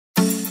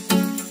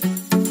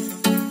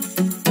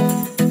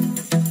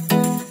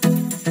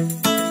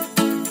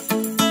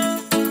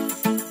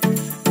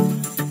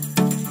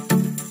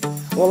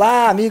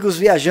amigos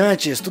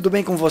viajantes, tudo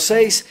bem com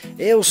vocês?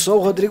 Eu sou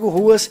o Rodrigo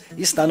Ruas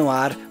e está no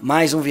ar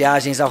mais um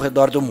Viagens ao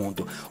Redor do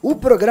Mundo. O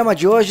programa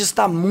de hoje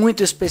está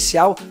muito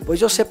especial, pois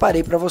eu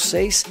separei para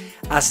vocês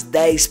as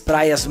 10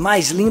 praias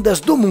mais lindas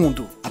do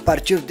mundo. A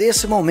partir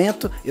desse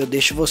momento, eu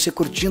deixo você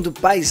curtindo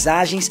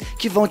paisagens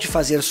que vão te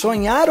fazer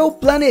sonhar ou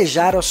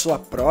planejar a sua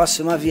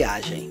próxima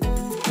viagem.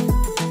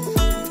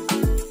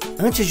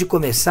 Antes de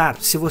começar,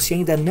 se você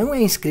ainda não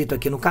é inscrito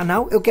aqui no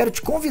canal, eu quero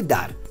te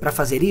convidar. Para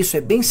fazer isso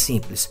é bem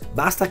simples,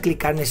 basta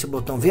clicar nesse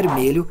botão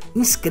vermelho,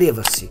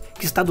 inscreva-se,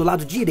 que está do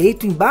lado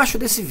direito embaixo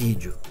desse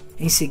vídeo.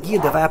 Em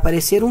seguida vai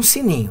aparecer um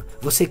sininho,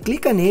 você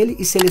clica nele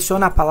e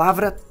seleciona a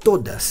palavra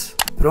Todas.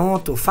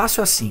 Pronto,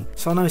 fácil assim,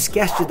 só não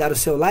esquece de dar o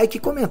seu like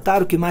e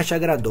comentar o que mais te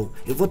agradou,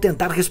 eu vou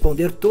tentar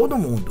responder todo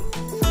mundo.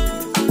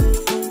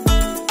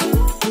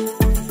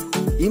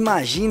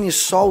 Imagine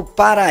só o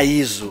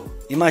paraíso.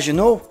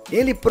 Imaginou?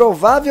 Ele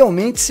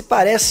provavelmente se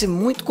parece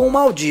muito com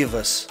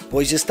Maldivas,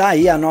 pois está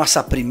aí a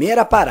nossa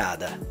primeira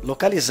parada.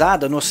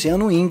 Localizada no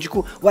Oceano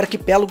Índico, o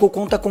arquipélago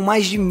conta com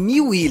mais de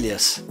 1000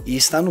 ilhas e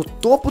está no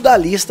topo da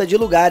lista de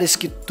lugares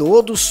que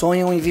todos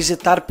sonham em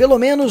visitar pelo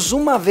menos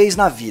uma vez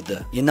na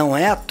vida. E não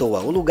é à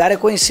toa, o lugar é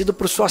conhecido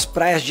por suas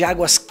praias de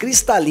águas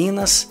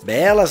cristalinas,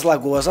 belas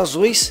lagoas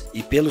azuis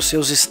e pelos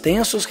seus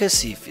extensos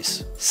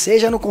recifes.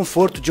 Seja no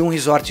conforto de um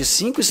resort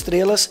 5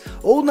 estrelas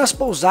ou nas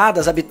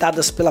pousadas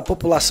habitadas pela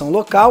população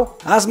local,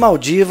 as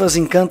Maldivas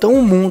encantam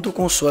o mundo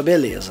com sua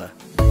beleza.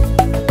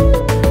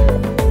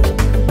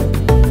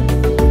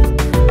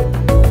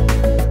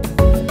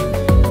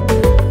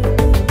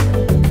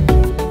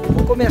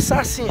 Vou começar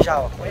assim já,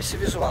 ó, com esse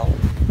visual.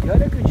 E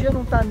olha que o dia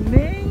não tá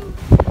nem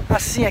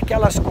assim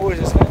aquelas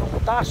coisas, né? Não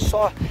tá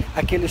só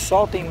aquele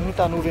sol, tem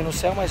muita nuvem no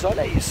céu, mas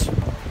olha isso.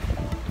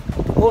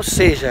 Ou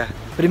seja,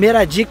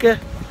 primeira dica,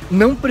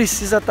 não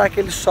precisa estar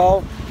aquele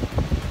sol,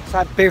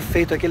 sabe,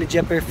 perfeito, aquele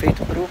dia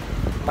perfeito pro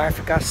mar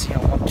ficar assim, ó,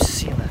 uma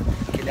piscina,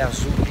 aquele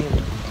azul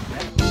lindo, né?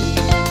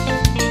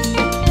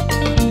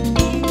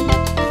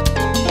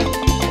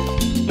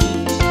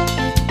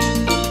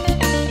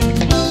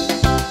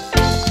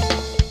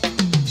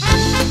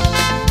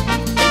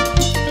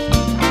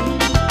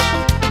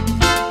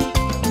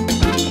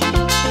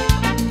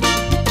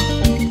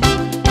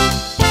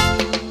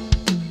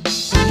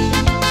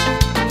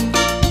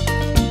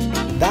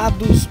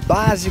 Dados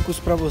básicos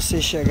para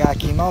você chegar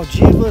aqui em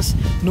Maldivas.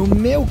 No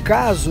meu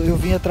caso, eu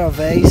vim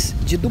através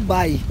de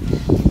Dubai.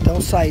 Então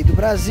saí do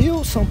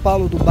Brasil, São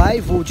Paulo, Dubai,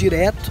 voo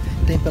direto,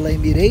 tem pela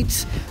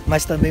Emirates,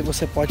 mas também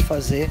você pode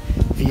fazer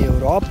via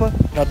Europa,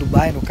 para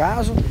Dubai no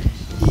caso.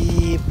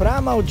 E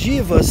para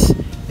Maldivas,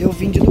 eu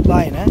vim de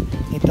Dubai, né?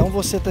 Então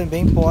você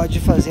também pode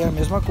fazer a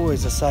mesma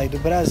coisa, sair do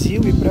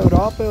Brasil e ir para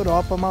Europa,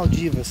 Europa,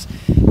 Maldivas.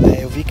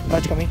 Eu vi que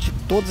praticamente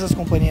todas as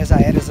companhias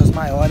aéreas, as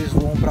maiores,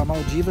 voam para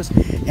Maldivas.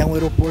 É um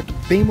aeroporto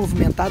bem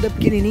movimentado, é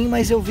pequenininho,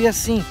 mas eu vi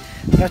assim,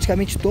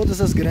 praticamente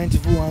todas as grandes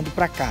voando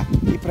para cá.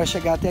 E para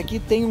chegar até aqui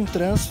tem um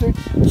transfer,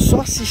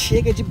 só se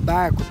chega de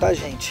barco, tá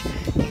gente?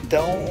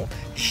 Então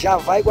já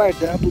vai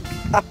guardando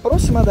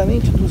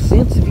aproximadamente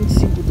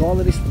 225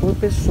 dólares por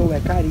pessoa, é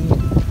carinho.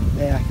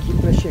 Aqui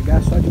para chegar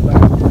só de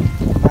barco,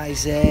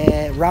 mas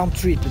é round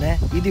trip, né?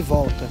 Ida e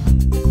volta.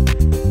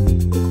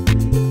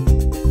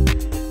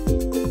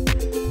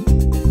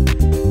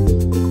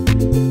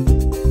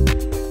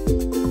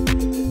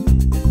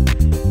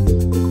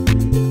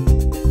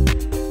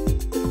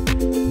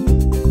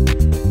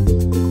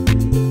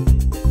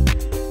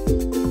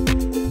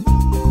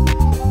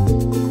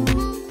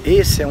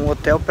 Esse é um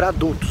hotel para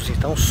adultos,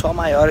 então só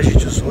maiores de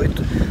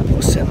 18.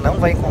 Você não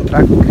vai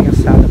encontrar com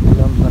criançada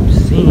pulando na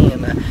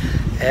piscina.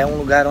 É um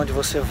lugar onde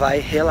você vai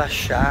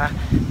relaxar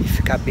e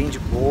ficar bem de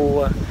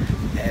boa,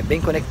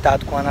 bem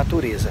conectado com a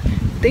natureza.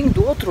 Tem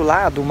do outro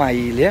lado uma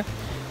ilha,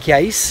 que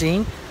aí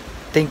sim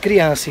tem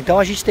criança. Então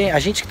a gente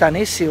que está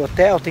nesse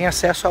hotel tem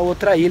acesso a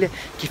outra ilha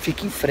que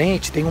fica em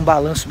frente, tem um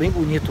balanço bem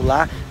bonito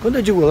lá. Quando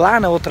eu digo lá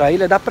na outra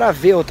ilha, dá para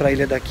ver outra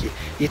ilha daqui.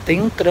 E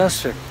tem um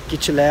transfer que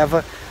te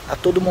leva a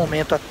todo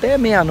momento até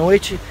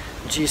meia-noite,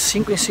 de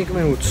 5 em 5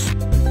 minutos.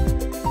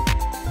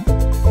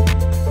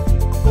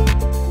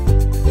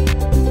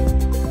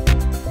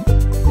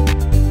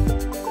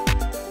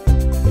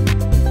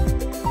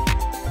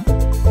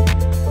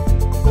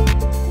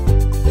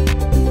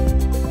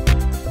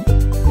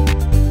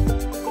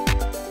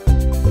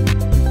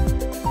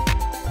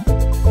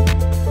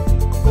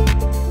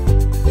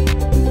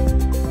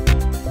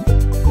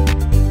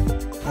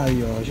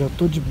 Aí ó, já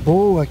tô de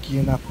boa aqui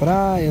na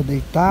praia,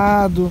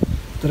 deitado,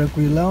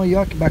 tranquilão, e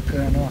ó que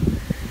bacana, ó.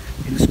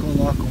 Eles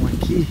colocam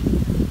aqui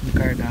um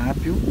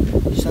cardápio,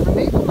 está no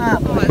meio do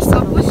nada. Ó, é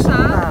só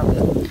puxar.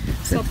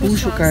 Você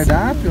puxa o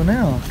cardápio,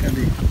 né, ó,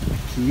 cadê?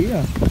 Aqui,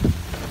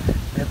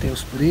 ó, né, tem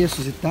os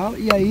preços e tal,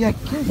 e aí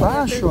aqui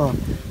embaixo, ó,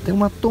 tem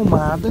uma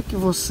tomada que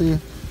você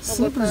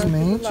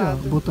simplesmente, ó,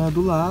 o botão é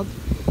do lado,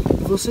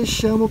 e você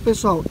chama o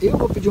pessoal. Eu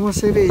vou pedir uma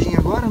cervejinha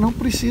agora, não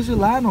preciso ir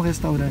lá no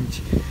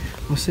restaurante.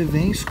 Você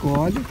vem,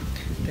 escolhe,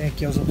 tem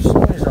aqui as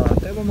opções, ó,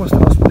 até vou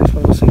mostrar os preços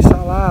para vocês,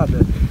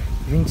 salada,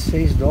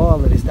 26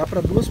 dólares, dá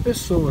para 2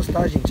 pessoas,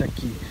 tá, gente,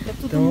 aqui. É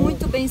tudo então,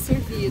 muito bem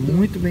servido.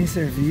 Muito bem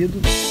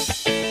servido.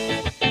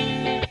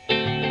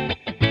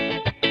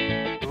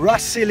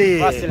 Russell.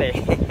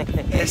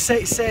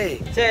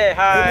 Say.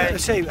 Hi.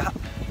 Say,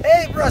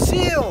 hey,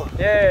 Brasil.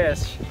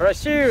 Yes,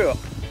 Brasil.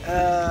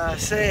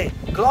 Say,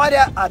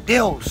 glória a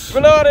Deus.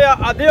 Glória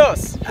a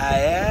Deus. Ah,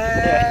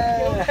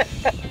 é.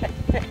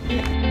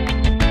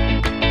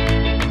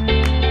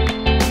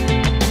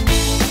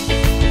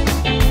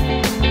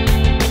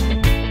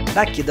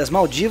 Daqui das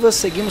Maldivas,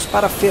 seguimos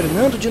para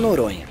Fernando de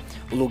Noronha.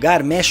 O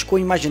lugar mexe com o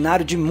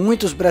imaginário de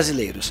muitos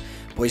brasileiros,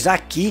 pois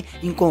aqui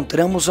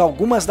encontramos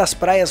algumas das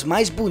praias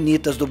mais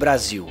bonitas do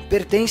Brasil.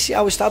 Pertence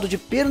ao estado de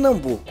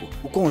Pernambuco.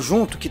 O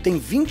conjunto, que tem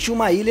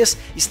 21 ilhas,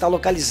 está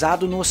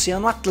localizado no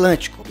Oceano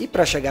Atlântico. E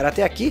para chegar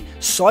até aqui,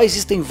 só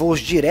existem voos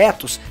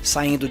diretos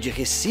saindo de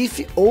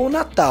Recife ou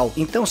Natal.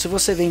 Então, se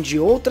você vem de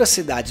outras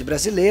cidades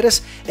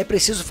brasileiras, é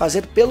preciso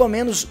fazer pelo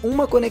menos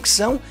uma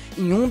conexão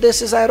em um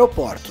desses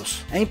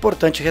aeroportos. É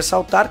importante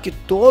ressaltar que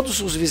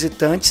todos os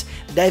visitantes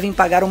devem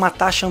pagar uma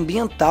taxa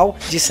ambiental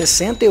de R$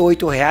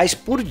 68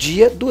 por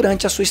dia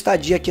durante a sua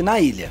estadia aqui na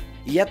ilha.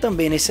 E é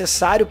também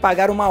necessário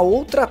pagar uma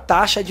outra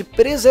taxa de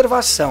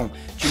preservação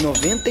de R$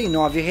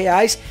 99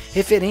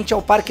 referente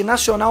ao Parque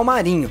Nacional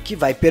Marinho, que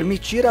vai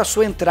permitir a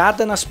sua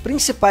entrada nas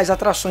principais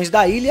atrações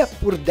da ilha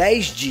por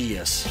 10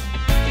 dias.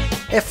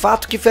 É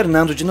fato que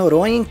Fernando de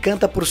Noronha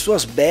encanta por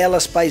suas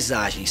belas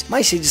paisagens,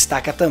 mas se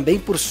destaca também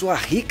por sua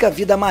rica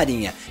vida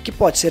marinha, que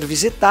pode ser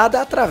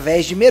visitada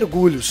através de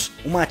mergulhos,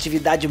 uma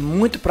atividade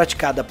muito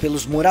praticada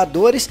pelos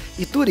moradores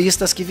e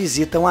turistas que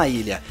visitam a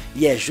ilha.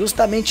 E é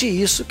justamente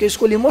isso que eu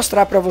escolhi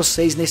mostrar para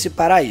vocês nesse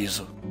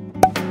paraíso.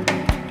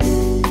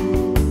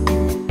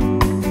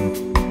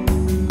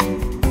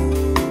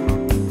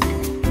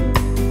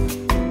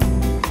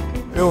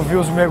 Eu vi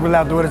os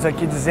mergulhadores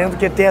aqui dizendo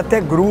que tem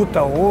até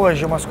gruta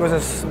hoje, umas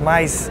coisas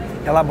mais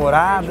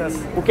elaboradas.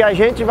 O que a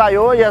gente vai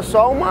hoje é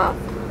só uma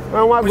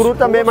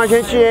gruta mesmo, a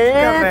gente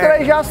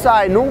entra e já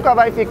sai. Nunca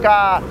vai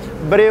ficar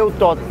breu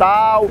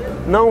total,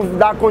 não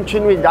dá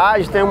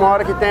continuidade, tem uma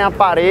hora que tem a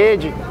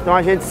parede, então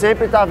a gente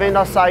sempre está vendo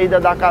a saída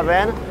da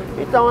caverna.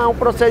 Então é um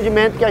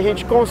procedimento que a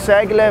gente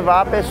consegue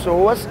levar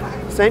pessoas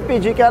sem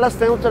pedir que elas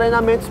tenham um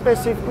treinamento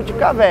específico de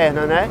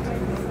caverna, né?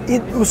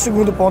 E o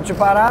segundo ponto de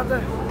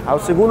parada? O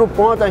segundo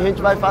ponto a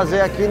gente vai fazer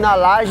aqui na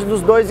laje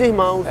dos Dois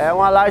Irmãos. É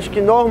uma laje que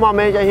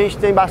normalmente a gente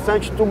tem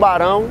bastante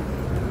tubarão.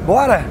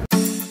 Bora!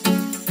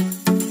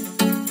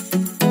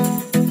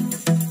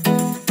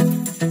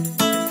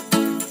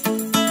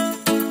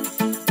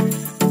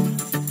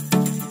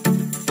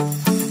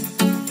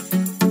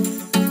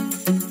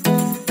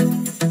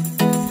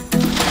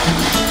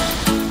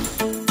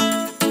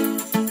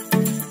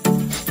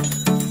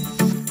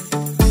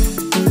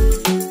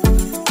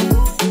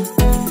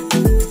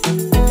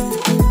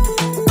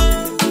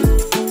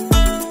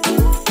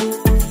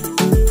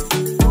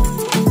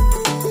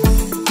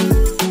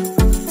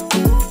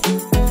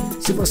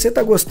 Se você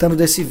está gostando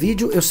desse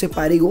vídeo, eu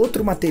separei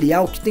outro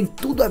material que tem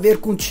tudo a ver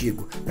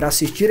contigo. Para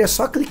assistir é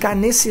só clicar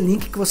nesse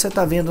link que você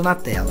está vendo na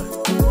tela.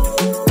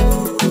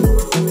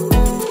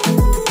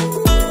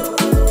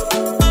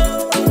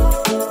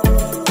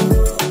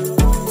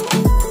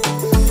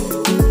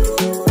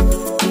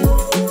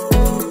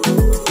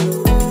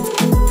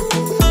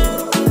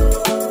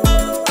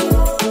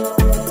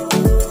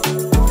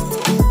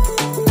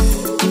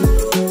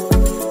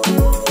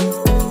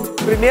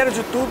 Primeiro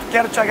de tudo,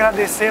 quero te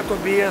agradecer,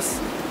 Tobias,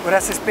 por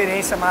essa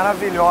experiência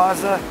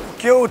maravilhosa. O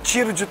que eu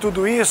tiro de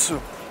tudo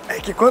isso é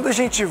que quando a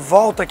gente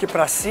volta aqui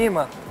para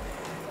cima,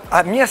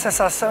 a minha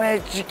sensação é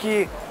de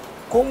que,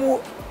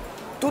 como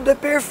tudo é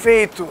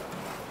perfeito,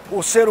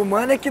 o ser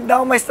humano é que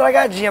dá uma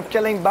estragadinha, porque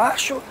lá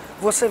embaixo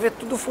você vê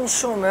tudo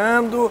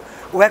funcionando,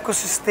 o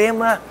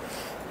ecossistema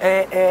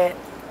é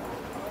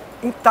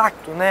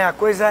intacto, né? A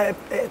coisa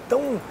é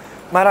tão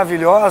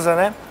maravilhosa,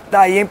 né?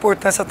 Daí a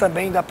importância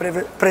também da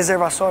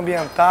preservação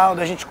ambiental,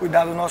 da gente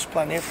cuidar do nosso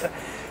planeta,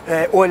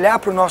 olhar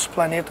para o nosso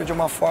planeta de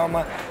uma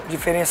forma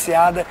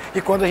diferenciada.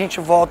 E quando a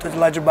gente volta de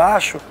lá de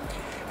baixo,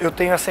 eu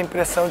tenho essa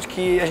impressão de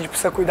que a gente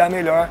precisa cuidar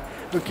melhor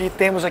do que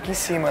temos aqui em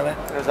cima, né?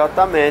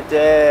 Exatamente.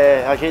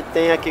 A gente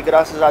tem aqui,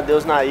 graças a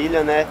Deus, na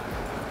ilha, né,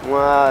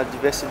 uma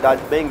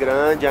diversidade bem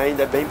grande,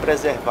 ainda é bem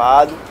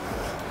preservado,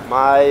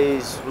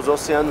 mas os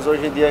oceanos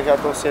hoje em dia já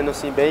estão sendo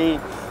assim bem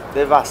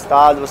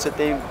devastados. Você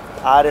tem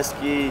áreas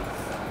que,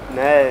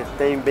 né,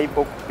 tem bem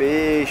pouco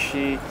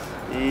peixe,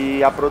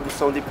 e a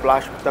produção de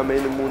plástico também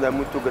no mundo é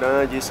muito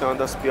grande. Isso é uma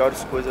das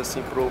piores coisas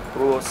assim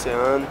pro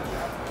oceano,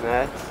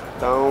 né?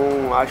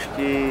 Então acho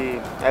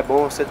que é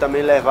bom você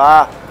também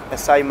levar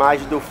essa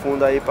imagem do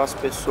fundo aí para as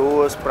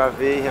pessoas, para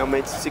ver e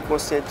realmente se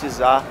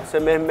conscientizar. Você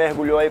mesmo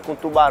mergulhou aí com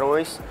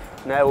tubarões,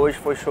 né? Hoje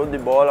foi show de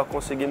bola,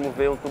 conseguimos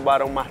ver um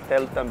tubarão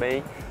martelo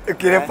também. Eu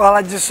queria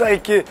falar disso aí,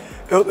 que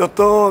eu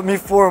tô me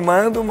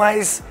formando,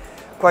 mas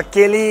com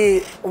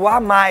o a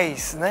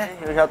mais, né?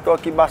 Eu já estou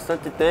aqui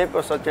bastante tempo,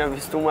 eu só tinha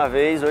visto uma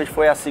vez, hoje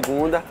foi a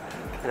segunda,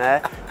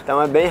 né?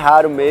 Então é bem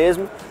raro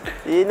mesmo.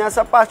 E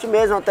nessa parte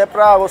mesmo, até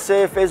para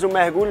você fez um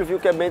mergulho, viu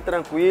que é bem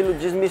tranquilo,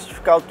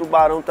 desmistificar o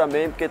tubarão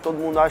também, porque todo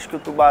mundo acha que o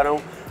tubarão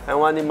é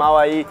um animal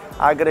aí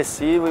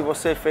agressivo e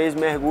você fez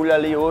mergulho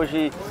ali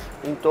hoje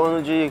em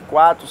torno de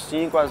 4,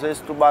 5, às vezes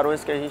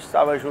tubarões que a gente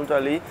estava junto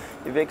ali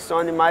e vê que são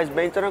animais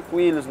bem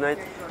tranquilos, né?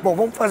 Bom,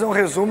 vamos fazer um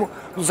resumo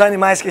dos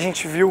animais que a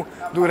gente viu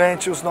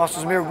durante os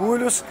nossos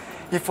mergulhos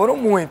e foram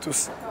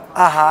muitos.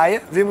 A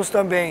raia, vimos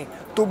também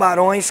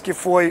tubarões, que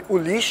foi o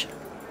lixa,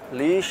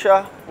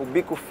 o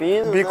bico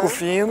fino, bico né?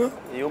 fino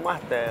E o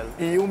martelo.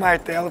 E o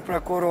martelo para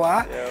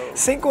coroar,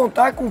 sem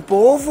contar com o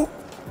polvo,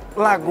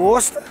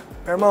 lagosta.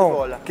 Meu irmão,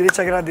 Olha, queria te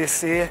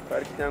agradecer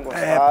espero que tenha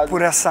gostado.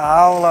 Por essa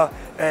aula.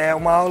 É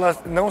uma aula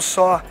não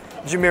só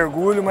de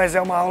mergulho, mas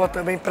é uma aula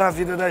também para a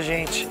vida da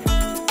gente.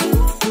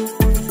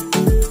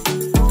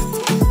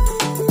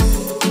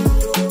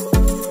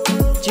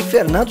 De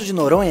Fernando de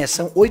Noronha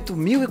são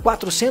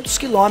 8.400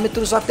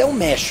 quilômetros até o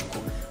México.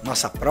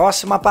 Nossa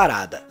próxima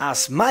parada.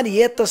 As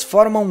Marietas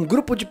formam um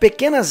grupo de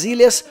pequenas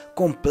ilhas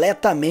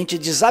completamente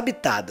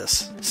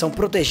desabitadas. São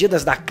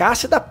protegidas da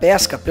caça e da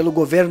pesca pelo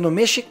governo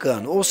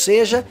mexicano, ou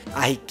seja,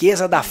 a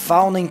riqueza da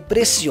fauna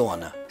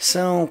impressiona.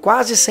 São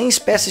quase 100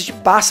 espécies de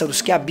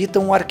pássaros que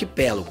habitam o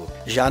arquipélago.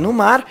 Já no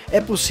mar, é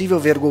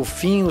possível ver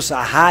golfinhos,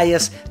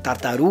 arraias,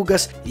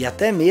 tartarugas e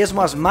até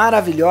mesmo as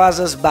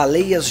maravilhosas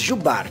baleias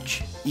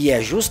jubarte. E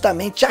é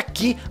justamente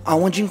aqui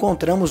onde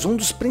encontramos um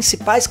dos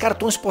principais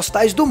cartões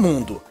postais do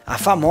mundo, a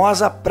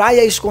famosa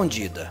Praia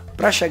Escondida.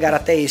 Para chegar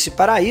até esse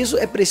paraíso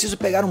é preciso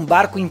pegar um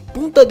barco em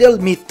Punta del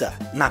Mita,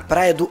 na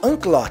praia do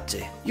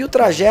Anclote, e o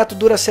trajeto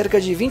dura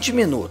cerca de 20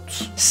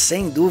 minutos.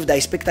 Sem dúvida, a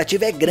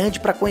expectativa é grande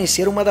para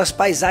conhecer uma das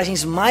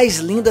paisagens mais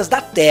lindas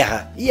da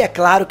Terra, e é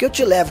claro que eu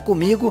te levo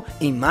comigo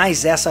em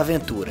mais essa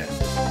aventura.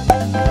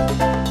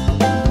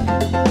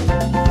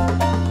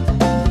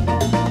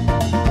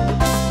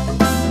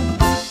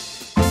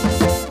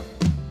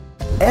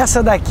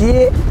 Essa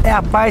daqui é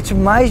a parte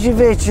mais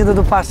divertida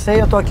do passeio.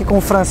 Eu tô aqui com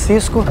o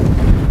Francisco.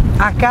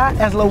 Acá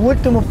é o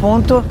último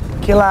ponto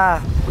que la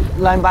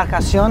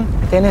embarcação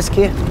tienes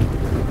que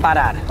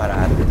parar.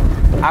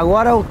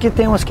 Agora o que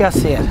temos que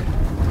fazer?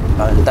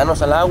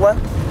 Aventarnos al agua,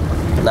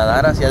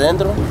 nadar hacia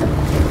adentro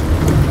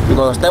y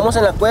cuando estemos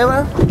en la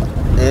cueva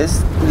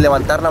es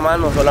levantar la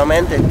mano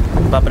solamente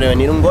para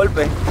prevenir un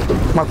golpe.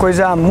 Uma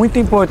coisa muito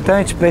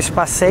importante para esse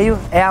passeio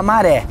é a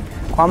maré.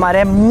 Com a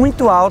maré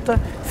muito alta,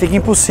 fica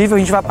impossível, a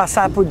gente vai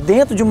passar por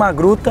dentro de uma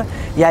gruta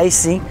e aí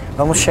sim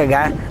vamos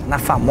chegar na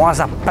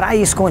famosa Praia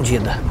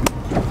Escondida.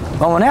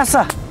 Vamos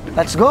nessa?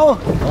 Let's go!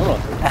 Vamos.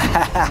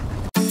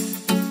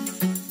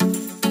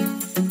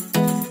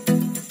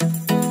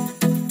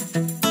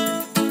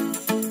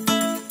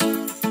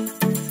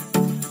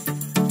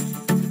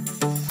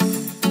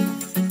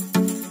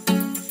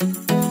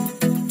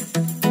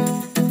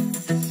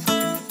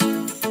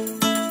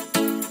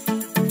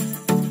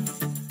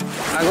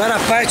 Agora a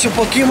parte um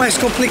pouquinho mais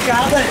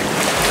complicada,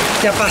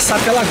 que é passar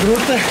pela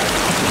gruta,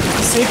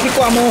 sempre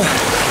com a mão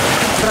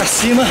pra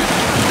cima,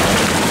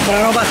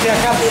 para não bater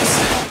a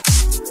cabeça.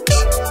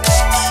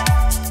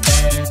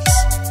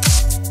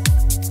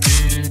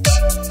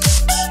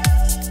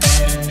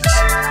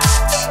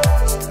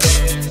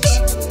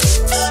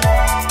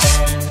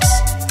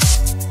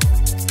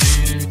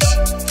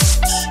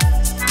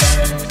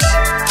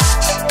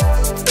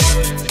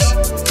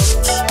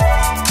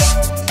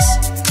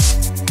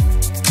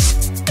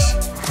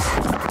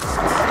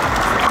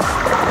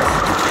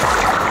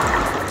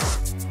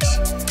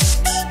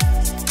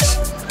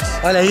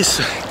 Olha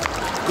isso,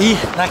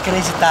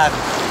 inacreditável.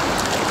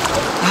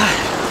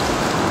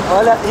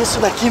 Olha isso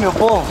daqui, meu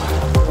povo.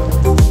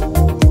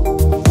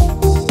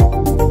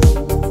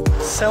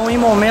 São em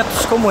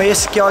momentos como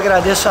esse que eu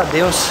agradeço a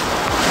Deus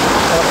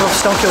pela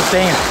profissão que eu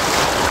tenho.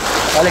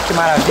 Olha que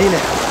maravilha.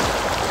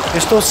 Eu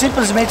estou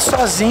simplesmente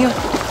sozinho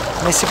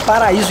nesse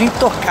paraíso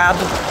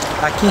intocado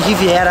aqui em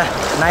Riviera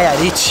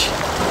Nayarit,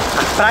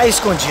 a Praia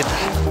Escondida.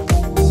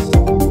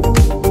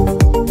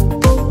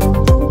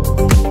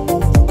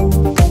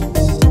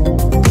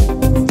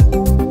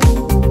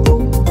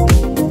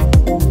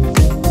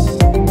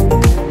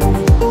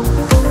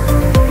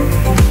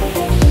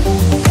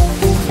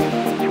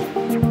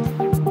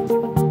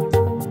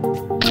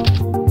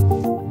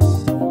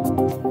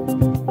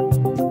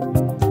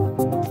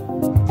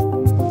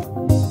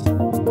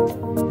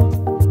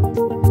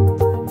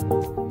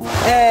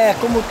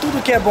 Como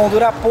tudo que é bom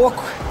dura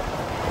pouco,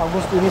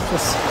 alguns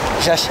turistas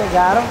já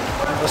chegaram,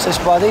 vocês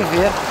podem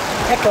ver.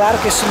 É claro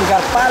que esse lugar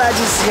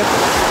paradisíaco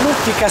não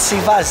fica assim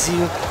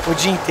vazio o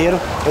dia inteiro.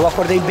 Eu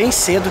acordei bem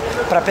cedo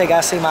para pegar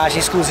essa imagem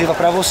exclusiva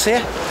para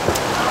você.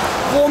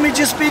 Vou me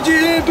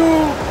despedindo!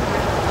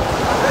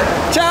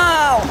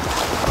 Tchau!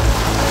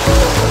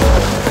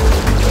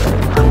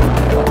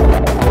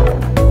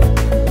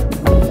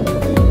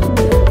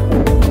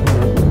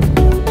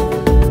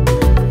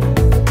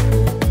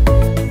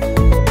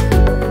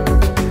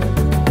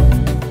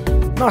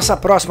 Nossa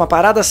próxima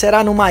parada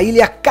será numa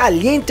ilha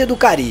caliente do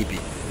Caribe,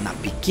 na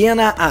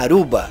pequena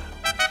Aruba.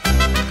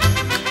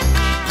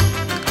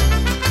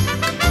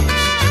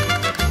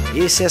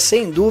 Esse é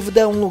sem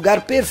dúvida um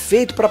lugar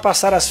perfeito para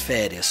passar as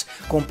férias,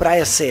 com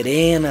praias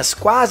serenas,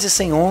 quase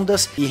sem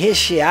ondas e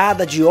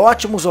recheada de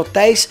ótimos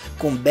hotéis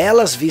com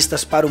belas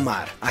vistas para o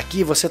mar.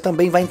 Aqui você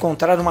também vai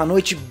encontrar uma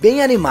noite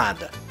bem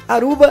animada.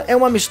 Aruba é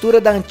uma mistura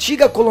da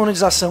antiga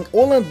colonização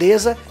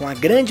holandesa com a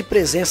grande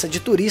presença de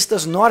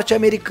turistas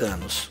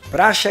norte-americanos.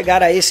 Para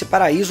chegar a esse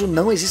paraíso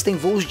não existem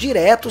voos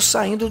diretos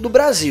saindo do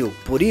Brasil,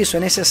 por isso é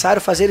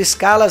necessário fazer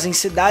escalas em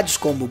cidades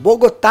como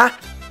Bogotá,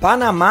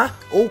 Panamá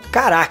ou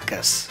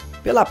Caracas.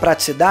 Pela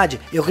praticidade,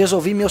 eu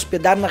resolvi me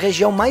hospedar na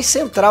região mais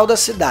central da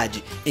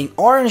cidade, em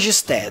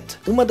Oranjestad.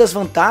 Uma das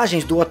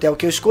vantagens do hotel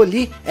que eu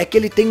escolhi é que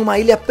ele tem uma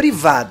ilha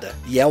privada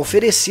e é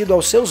oferecido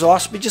aos seus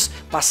hóspedes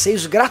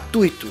passeios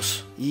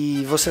gratuitos.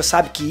 E você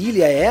sabe que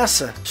ilha é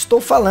essa?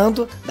 Estou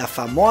falando da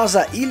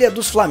famosa Ilha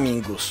dos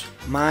Flamingos.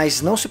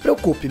 Mas não se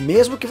preocupe,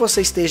 mesmo que você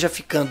esteja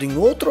ficando em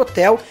outro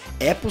hotel,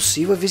 é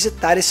possível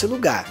visitar esse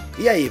lugar.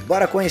 E aí,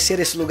 bora conhecer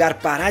esse lugar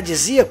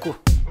paradisíaco?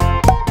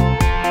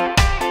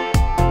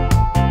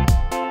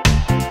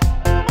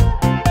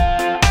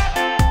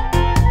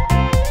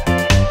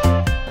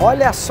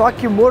 Olha só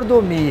que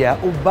mordomia,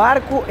 o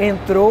barco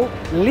entrou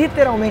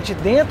literalmente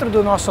dentro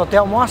do nosso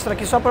hotel, mostra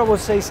aqui só para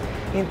vocês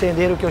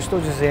entenderem o que eu estou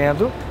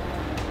dizendo,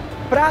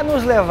 para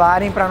nos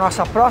levarem para a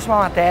nossa próxima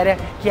matéria,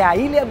 que é a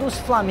Ilha dos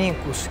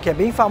Flamingos, que é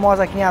bem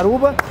famosa aqui em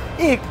Aruba,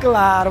 e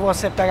claro,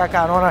 você pega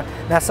carona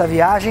nessa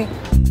viagem.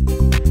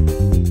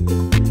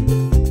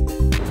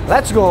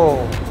 Let's go!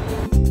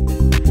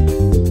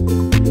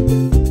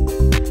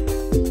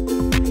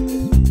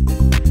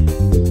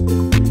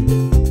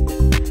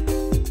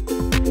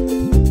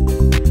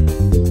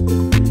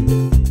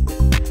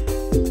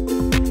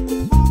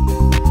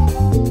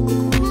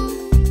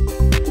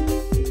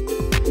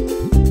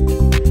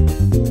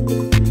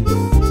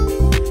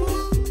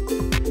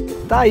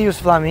 Tá aí os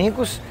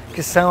flamingos,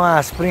 que são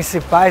as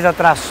principais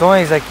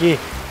atrações aqui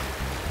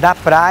da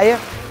praia,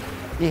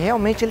 e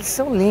realmente eles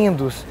são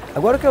lindos.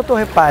 Agora o que eu tô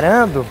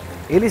reparando,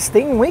 eles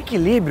têm um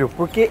equilíbrio,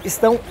 porque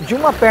estão de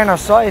uma perna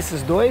só,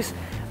 esses dois.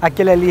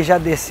 Aquele ali já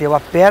desceu a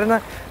perna,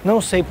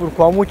 não sei por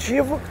qual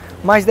motivo,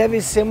 mas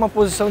deve ser uma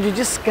posição de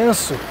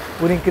descanso,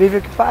 por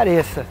incrível que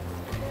pareça.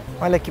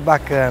 Olha que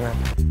bacana.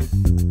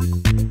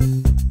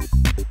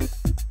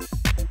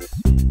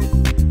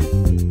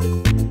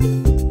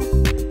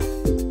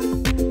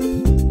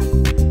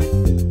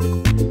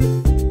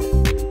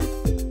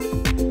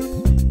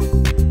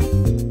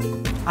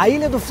 A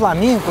Ilha do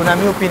Flamingo, na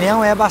minha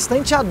opinião, é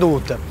bastante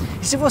adulta.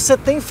 E se você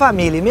tem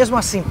família e mesmo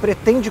assim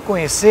pretende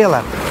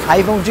conhecê-la,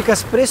 aí vão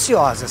dicas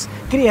preciosas.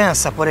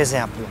 Criança, por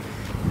exemplo,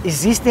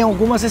 existem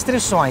algumas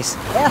restrições.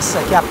 Essa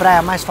que é a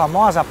praia mais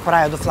famosa, a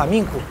Praia do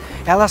Flamingo,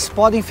 elas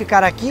podem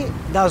ficar aqui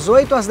das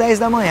 8 às 10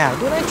 da manhã,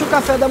 durante o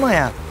café da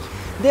manhã.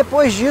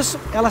 Depois disso,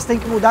 elas têm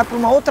que mudar para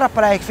uma outra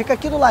praia que fica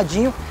aqui do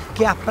ladinho,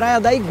 que é a Praia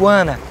da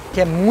Iguana,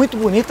 que é muito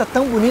bonita,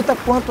 tão bonita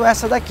quanto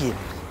essa daqui.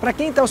 Para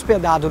quem está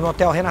hospedado no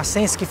Hotel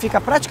Renascença, que fica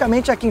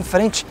praticamente aqui em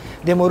frente,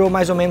 demorou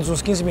mais ou menos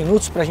uns 15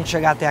 minutos para a gente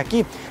chegar até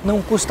aqui,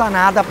 não custa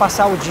nada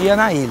passar o dia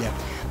na ilha.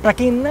 Para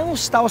quem não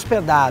está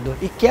hospedado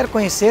e quer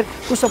conhecer,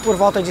 custa por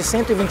volta de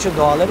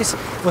 $120.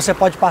 Você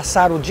pode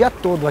passar o dia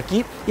todo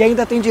aqui e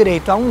ainda tem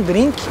direito a um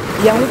drink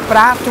e a um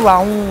prato, a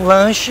um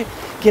lanche,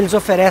 que eles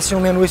oferecem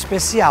um menu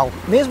especial.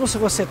 Mesmo se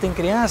você tem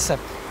criança,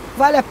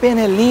 vale a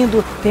pena, é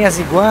lindo, tem as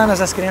iguanas,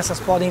 as crianças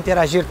podem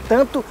interagir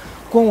tanto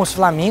com os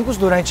flamingos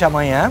durante a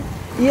manhã,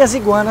 e as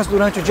iguanas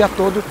durante o dia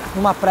todo,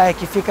 numa praia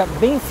que fica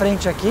bem em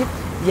frente aqui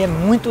e é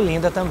muito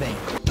linda também.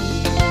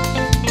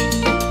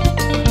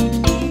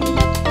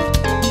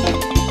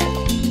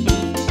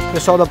 O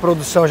pessoal da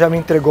produção já me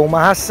entregou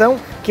uma ração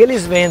que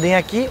eles vendem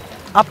aqui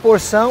a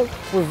porção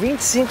por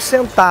 25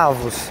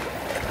 centavos.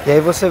 E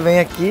aí você vem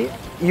aqui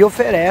e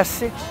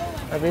oferece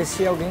para ver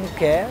se alguém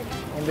quer.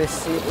 Vamos ver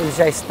se eles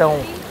já estão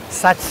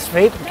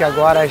satisfeitos, porque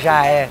agora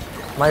já é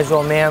mais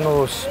ou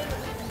menos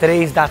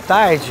 3 da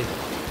tarde.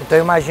 Então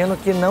eu imagino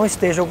que não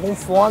estejam com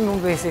fome.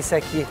 Vamos ver se esse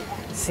aqui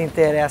se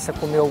interessa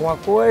comer alguma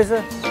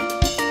coisa.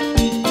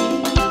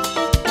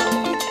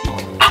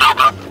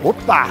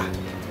 Opa!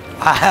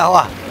 Ah,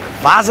 ó,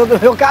 vaza do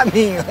meu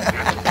caminho.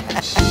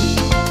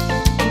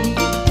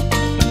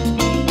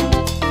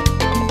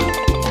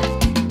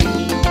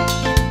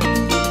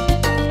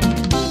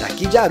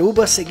 Daqui de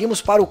Aruba,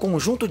 seguimos para o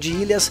conjunto de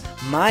ilhas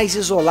mais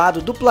isolado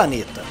do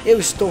planeta. Eu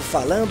estou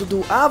falando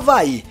do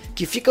Havaí,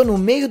 que fica no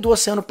meio do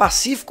Oceano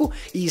Pacífico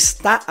e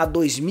está a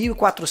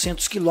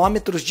 2.400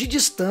 quilômetros de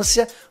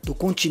distância do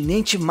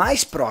continente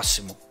mais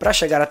próximo. Para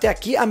chegar até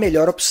aqui, a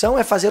melhor opção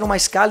é fazer uma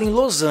escala em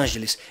Los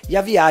Angeles, e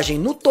a viagem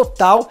no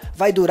total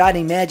vai durar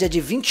em média de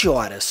 20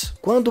 horas.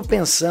 Quando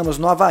pensamos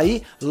no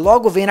Havaí,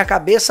 logo vem na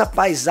cabeça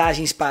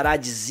paisagens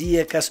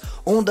paradisíacas,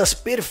 ondas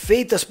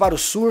perfeitas para o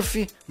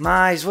surf,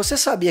 mas você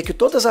sabia que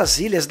todas as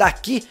ilhas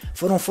daqui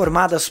foram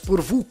formadas por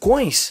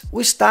vulcões,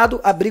 o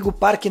estado abriga o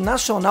Parque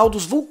Nacional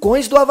dos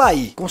Vulcões do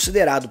Havaí.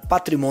 Considerado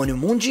patrimônio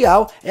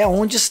mundial, é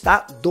onde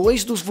está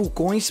 2 dos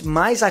vulcões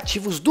mais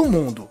ativos do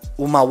mundo,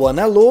 o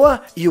Mauna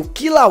Loa e o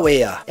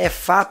Kilauea. É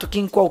fato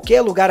que em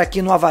qualquer lugar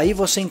aqui no Havaí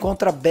você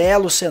encontra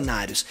belos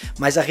cenários,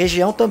 mas a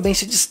região também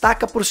se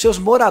destaca por seus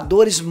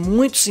moradores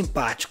muito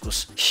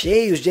simpáticos,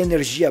 cheios de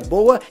energia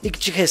boa e que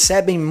te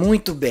recebem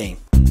muito bem.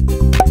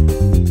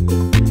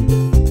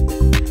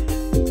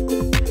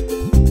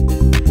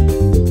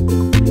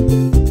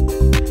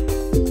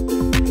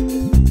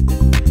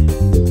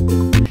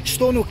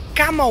 Estou no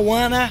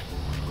Kamauana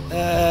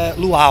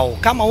Luau.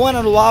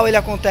 Kamauana Luau ele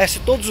acontece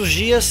todos os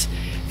dias,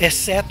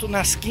 exceto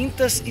nas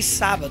quintas e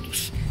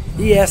sábados.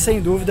 E é sem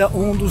dúvida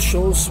um dos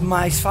shows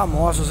mais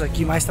famosos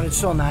aqui, mais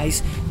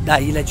tradicionais da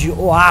ilha de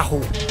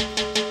Oahu.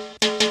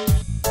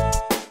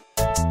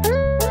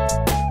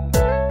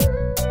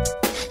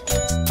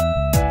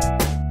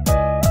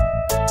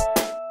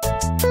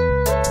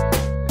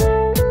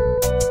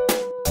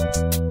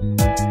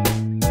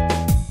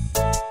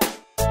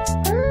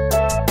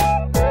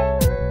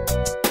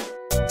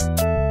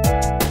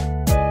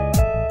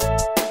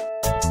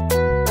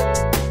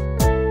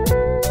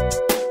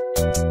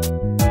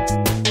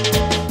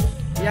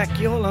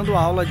 Aqui rolando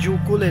aula de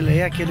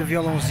ukulele, aquele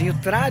violãozinho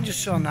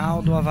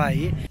tradicional do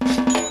Havaí.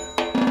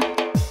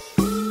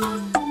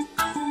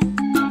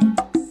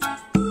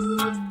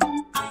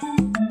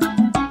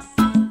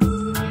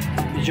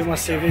 Pedi uma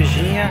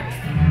cervejinha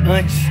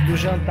antes do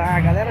jantar. A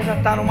galera já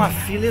tá numa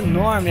fila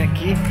enorme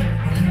aqui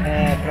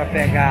para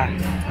pegar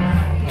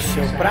o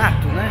seu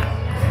prato, né?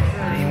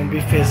 Tem um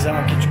bifezão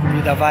aqui de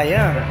comida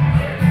havaiana,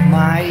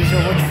 mas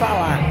eu vou te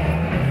falar,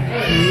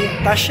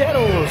 e tá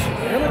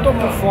cheiroso. Eu não tô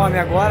com fome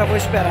agora, vou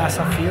esperar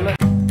essa fila.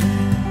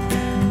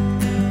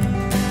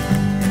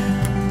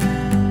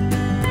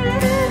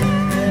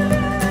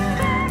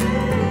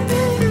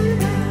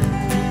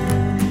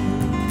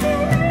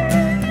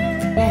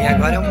 E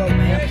agora é o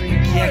momento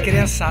em que a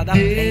criançada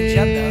aprende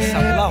a dança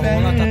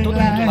hula-hula. Tá todo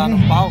mundo lá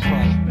no palco,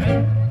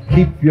 ó.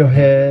 Keep your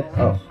head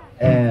up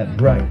and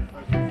right,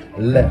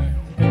 left.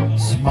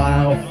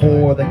 Smile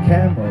for the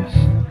cameras,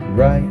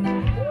 right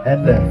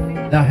and left.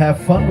 Now have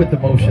fun with the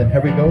motion.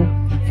 Here we go.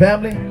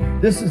 Family,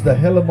 this is the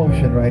hella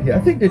motion right here. I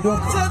think they're doing...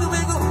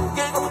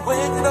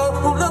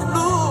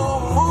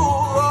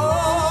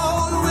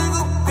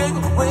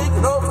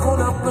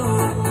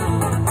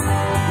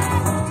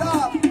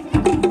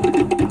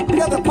 We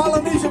got the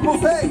Polynesian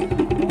buffet.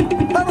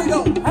 Here we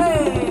go.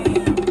 Hey.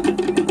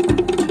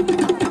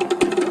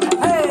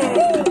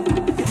 Hey.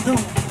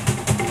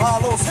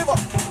 Alô, Simba.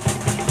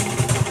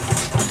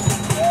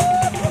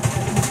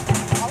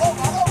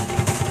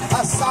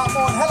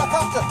 Salmon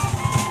helicopter.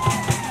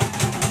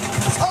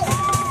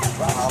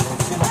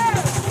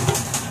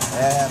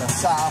 And a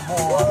salmon.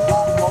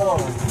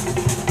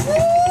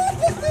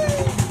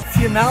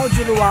 Final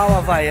de luau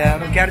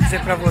havaiano. Quero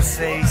dizer pra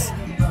vocês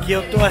que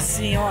eu tô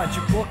assim, ó, de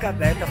boca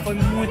aberta. Foi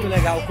muito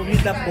legal,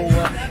 comida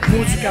boa,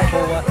 música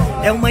boa.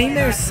 É uma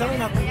imersão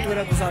na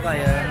cultura dos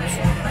havaianos.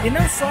 E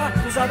não só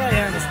dos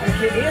havaianos,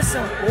 porque esse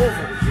é um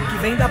povo que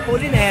vem da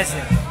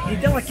Polinésia.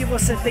 Então aqui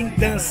você tem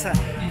dança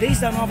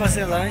desde a Nova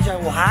Zelândia,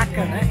 o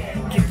Haka, né,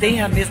 que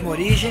tem a mesma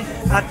origem,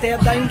 até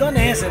da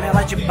Indonésia, né,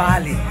 lá de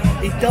Bali.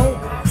 Então,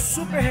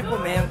 super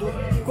recomendo.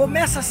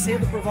 Começa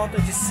cedo, por volta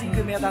de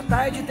 5h30 da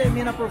tarde, e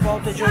termina por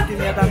volta de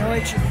 8h30 da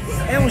noite.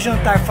 É um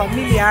jantar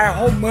familiar,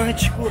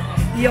 romântico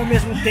e ao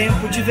mesmo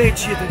tempo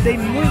divertido. Tem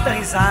muita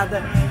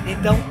risada,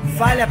 então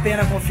vale a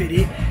pena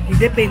conferir,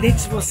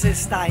 independente se você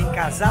está em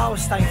casal,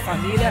 está em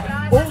família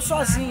ou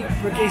sozinho,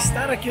 porque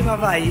estar aqui no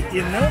Havaí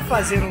e não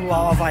fazer um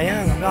luau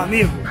havaiano, meu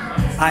amigo,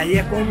 aí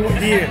é como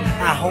ir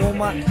a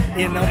Roma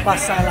e não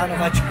passar lá no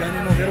Vaticano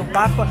e não ver o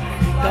Papa.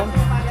 Então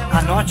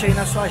anote aí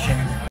na sua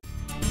agenda.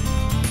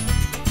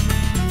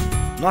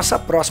 Nossa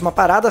próxima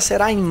parada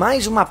será em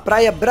mais uma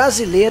praia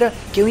brasileira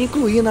que eu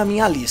incluí na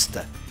minha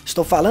lista.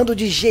 Estou falando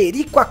de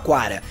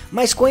Jericoacoara,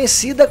 mais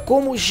conhecida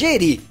como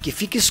Jeri, que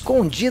fica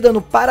escondida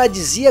no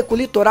paradisíaco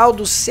litoral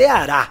do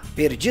Ceará.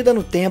 Perdida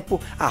no tempo,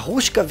 a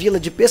rústica vila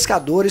de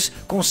pescadores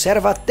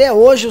conserva até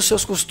hoje os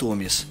seus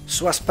costumes.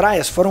 Suas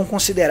praias foram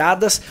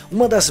consideradas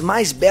uma das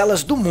mais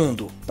belas do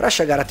mundo. Para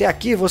chegar até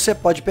aqui, você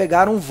pode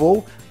pegar um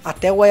voo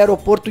até o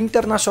Aeroporto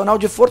Internacional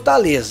de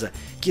Fortaleza,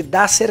 que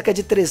dá cerca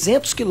de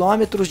 300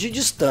 quilômetros de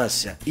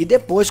distância, e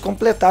depois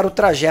completar o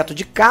trajeto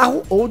de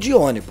carro ou de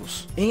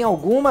ônibus. Em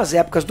algumas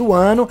épocas do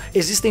ano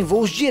existem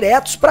voos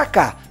diretos para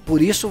cá,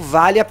 por isso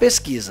vale a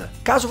pesquisa.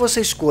 Caso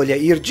você escolha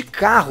ir de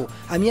carro,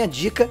 a minha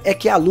dica é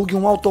que alugue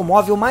um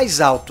automóvel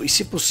mais alto e,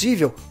 se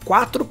possível,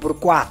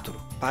 4x4.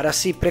 Para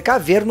se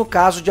precaver no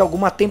caso de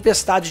alguma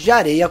tempestade de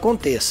areia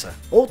aconteça.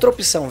 Outra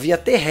opção via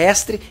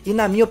terrestre, e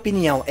na minha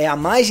opinião é a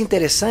mais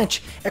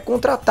interessante, é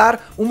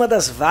contratar uma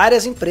das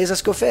várias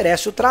empresas que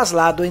oferece o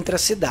traslado entre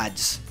as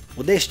cidades.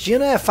 O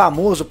destino é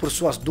famoso por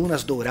suas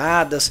dunas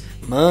douradas,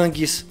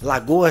 mangues,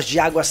 lagoas de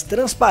águas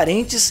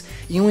transparentes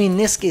e um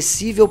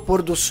inesquecível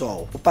pôr do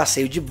sol. O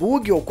passeio de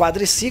buggy ou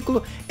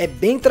quadriciclo é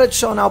bem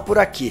tradicional por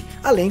aqui,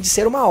 além de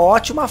ser uma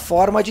ótima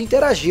forma de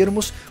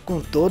interagirmos com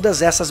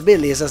todas essas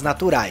belezas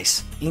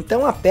naturais.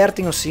 Então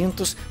apertem os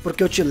cintos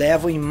porque eu te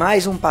levo em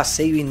mais um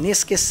passeio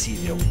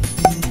inesquecível.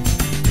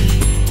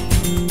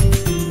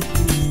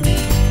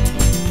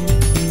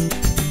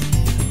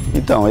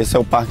 Então, esse é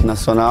o Parque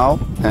Nacional,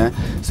 né?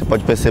 Você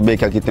pode perceber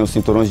que aqui tem os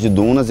cinturões de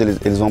dunas,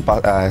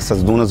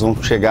 essas dunas vão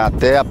chegar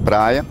até a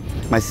praia,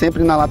 mas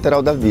sempre na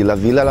lateral da vila. A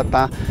vila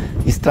está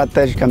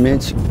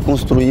estrategicamente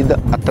construída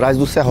atrás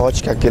do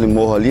serrote, que é aquele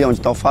morro ali onde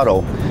está o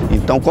farol.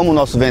 Então, como o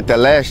nosso vento é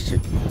leste,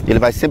 ele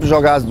vai sempre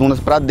jogar as dunas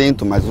para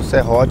dentro, mas o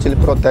serrote ele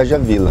protege a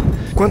vila.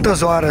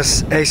 Quantas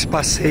horas é esse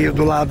passeio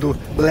do lado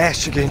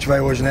leste que a gente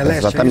vai hoje, né?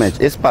 Leste,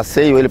 exatamente. Esse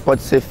passeio ele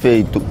pode ser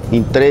feito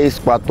em 3,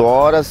 4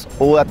 horas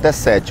ou até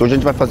 7. Hoje a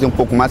gente vai fazer um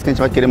pouco mais, que a gente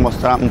vai querer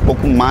mostrar um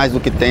pouco mais do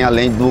que tem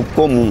além do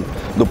comum,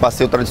 do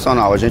passeio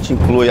tradicional. A gente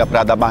inclui a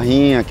Praia da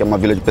Barrinha, que é uma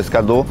vila de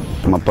pescador,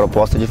 uma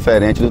proposta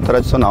diferente do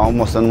tradicional,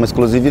 mostrando uma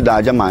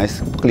exclusividade a mais,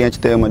 para o cliente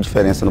ter uma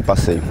diferença no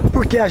passeio.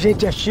 Porque a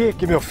gente é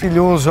chique, meu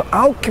filhoso,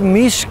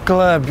 Alchemist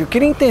Club. Eu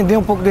queria entender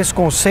um pouco desse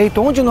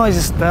conceito, onde nós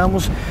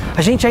estamos.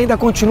 A gente ainda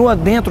continua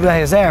dentro da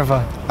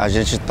reserva? A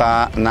gente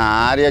está na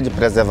área de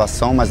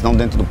preservação, mas não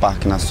dentro do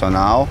Parque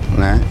Nacional,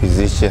 né?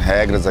 Existem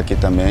regras aqui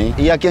também.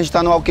 E aqui a gente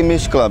está no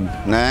Alchemist Club,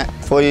 né?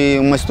 Foi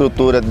uma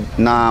estrutura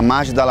na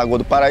margem da Lagoa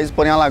do Paraíso,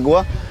 porém a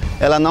lagoa,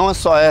 ela não é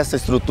só essa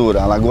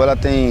estrutura. A lagoa ela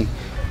tem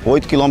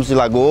 8 quilômetros de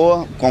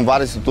lagoa, com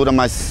várias estruturas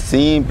mais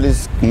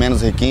simples,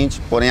 menos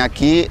requinte. Porém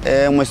aqui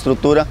é uma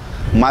estrutura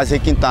mais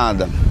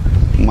requintada,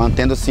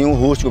 mantendo assim o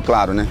rústico,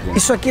 claro, né?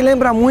 Isso aqui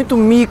lembra muito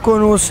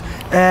Mykonos,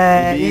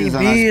 Ibiza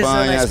na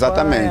Espanha,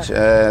 exatamente.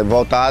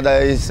 Voltada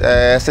a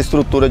essa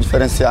estrutura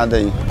diferenciada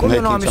aí. Como é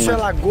o nome? Isso é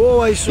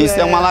lagoa? Isso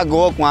é uma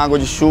lagoa com água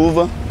de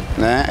chuva,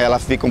 né? Ela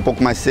fica um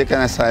pouco mais seca,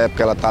 nessa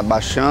época ela está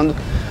baixando,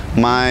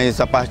 mas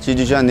a partir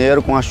de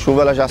janeiro, com a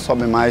chuva, ela já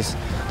sobe mais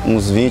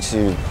uns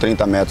 20,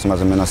 30 metros mais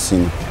ou menos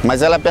acima.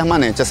 Mas ela é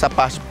permanente, essa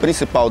parte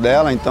principal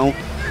dela, então,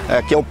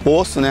 aqui é o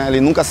poço, né?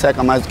 Ele nunca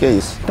seca mais do que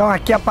isso. Então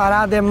aqui a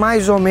parada é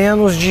mais ou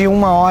menos de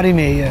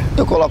 1h30.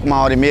 Eu coloco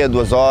 1h30,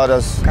 2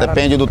 horas,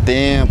 depende do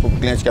tempo que o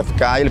cliente quer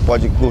ficar, ele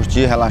pode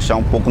curtir, relaxar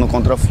um pouco no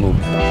contrafluxo.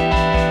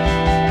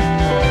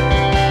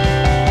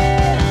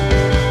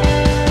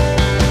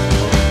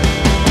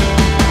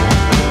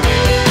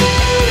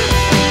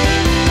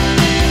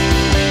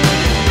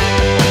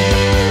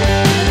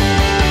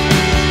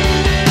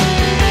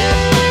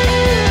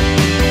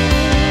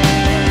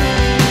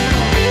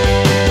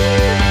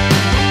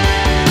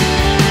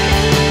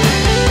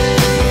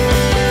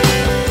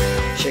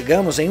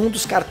 Chegamos em um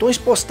dos cartões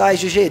postais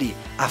de Jeri,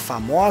 a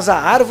famosa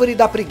Árvore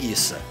da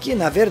Preguiça, que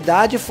na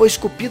verdade foi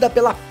esculpida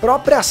pela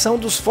própria ação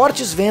dos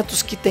fortes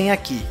ventos que tem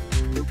aqui.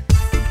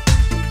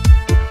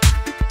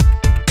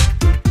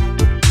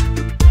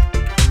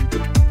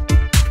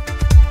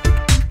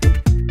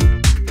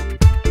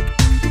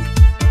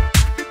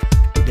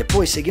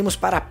 Depois seguimos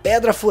para a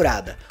Pedra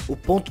Furada, o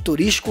ponto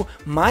turístico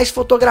mais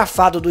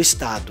fotografado do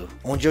estado,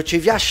 onde eu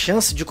tive a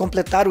chance de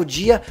completar o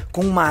dia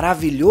com um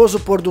maravilhoso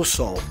pôr do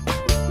sol.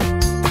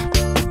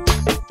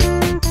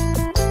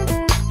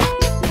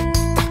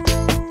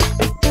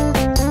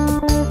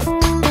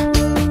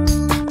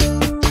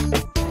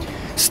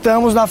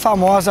 Estamos na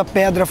famosa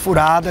Pedra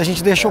Furada, a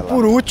gente deixou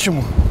por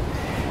último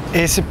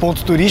esse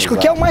ponto turístico,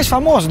 que é o mais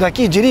famoso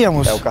daqui,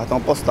 diríamos? É o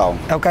cartão postal.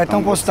 É o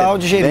cartão postal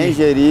de Jeri. Em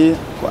Jeri,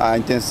 a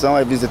intenção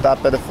é visitar a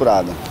Pedra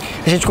Furada.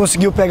 A gente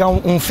conseguiu pegar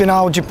um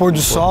final de pôr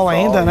do sol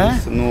ainda, né?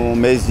 Isso, no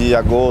mês de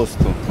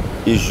agosto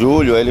e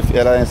julho,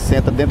 ela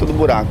senta dentro do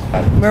buraco.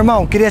 Meu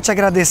irmão, queria te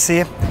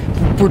agradecer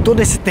por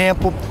todo esse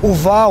tempo. O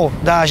Val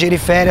da Jeri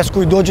Férias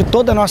cuidou de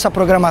toda a nossa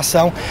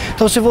programação.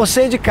 Então se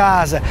você de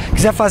casa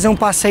quiser fazer um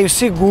passeio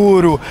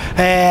seguro,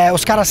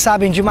 os caras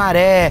sabem de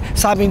maré,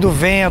 sabem do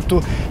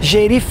vento,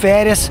 Jeri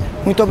Férias,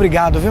 muito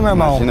obrigado, viu, meu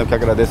irmão? Imagina, eu que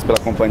agradeço pela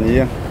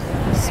companhia,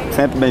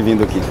 sempre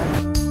bem-vindo aqui.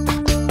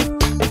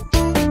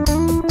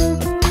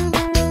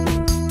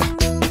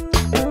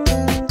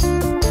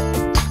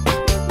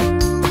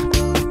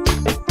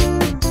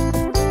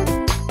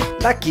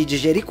 Daqui de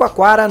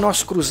Jericoacoara,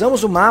 nós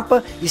cruzamos o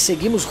mapa e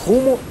seguimos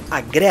rumo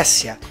à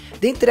Grécia.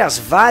 Dentre as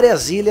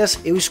várias ilhas,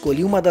 eu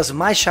escolhi uma das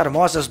mais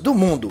charmosas do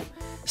mundo.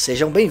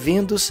 Sejam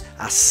bem-vindos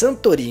a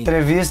Santorini.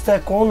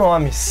 Entrevista com o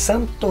nome,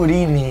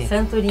 Santorini.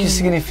 Santorini. O que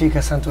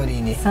significa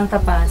Santorini? Santa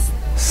Paz.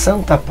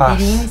 Santa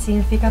Paz. Irini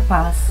significa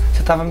paz.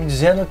 Você estava me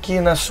dizendo que,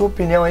 na sua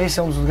opinião, esse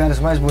é um dos lugares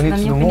mais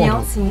bonitos do mundo? Na minha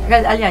opinião, sim.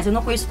 Aliás, eu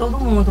não conheço todo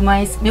mundo,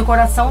 mas meu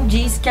coração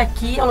diz que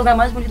aqui é o lugar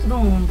mais bonito do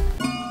mundo.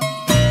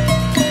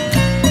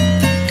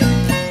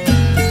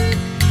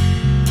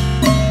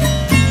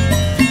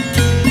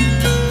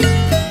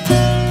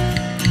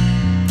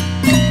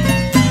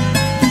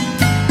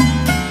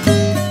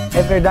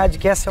 É verdade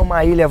que essa é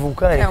uma ilha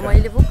vulcânica? É uma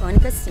ilha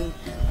vulcânica, sim.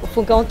 O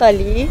vulcão está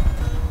ali.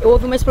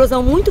 Houve uma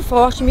explosão muito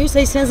forte em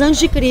 1600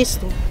 a.C.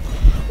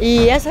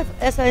 E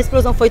essa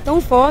explosão foi tão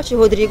forte,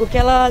 Rodrigo, que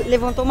ela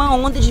levantou uma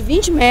onda de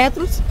 20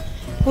 metros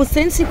com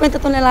 150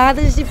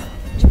 toneladas de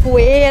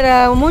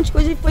poeira, um monte de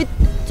coisa, e foi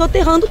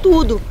soterrando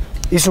tudo.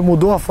 Isso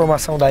mudou a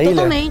formação da ilha?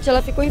 Totalmente,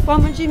 ela ficou em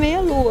forma de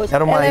meia-lua.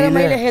 Era uma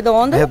ilha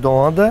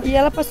redonda e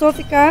ela passou a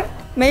ficar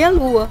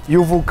meia-lua. E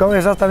o vulcão é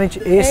exatamente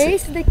esse? É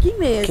esse daqui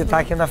mesmo. Que está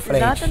aqui na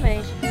frente.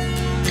 Exatamente.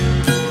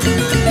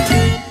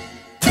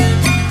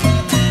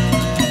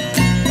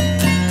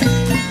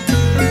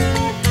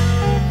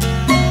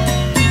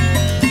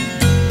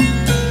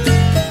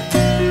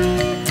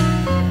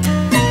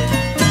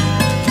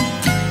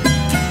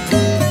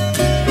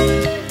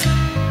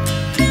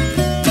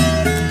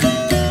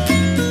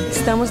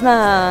 Estamos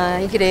na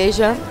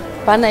igreja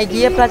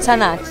Panagia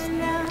Pratsanats,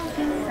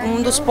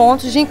 um dos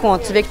pontos de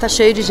encontro. Você vê que está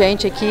cheio de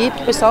gente aqui,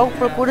 porque o pessoal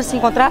procura se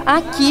encontrar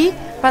aqui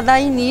para dar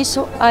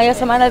início a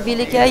essa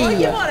maravilha que é a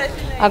ilha.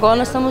 Agora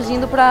nós estamos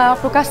indo para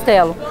o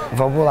castelo.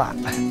 Vamos lá.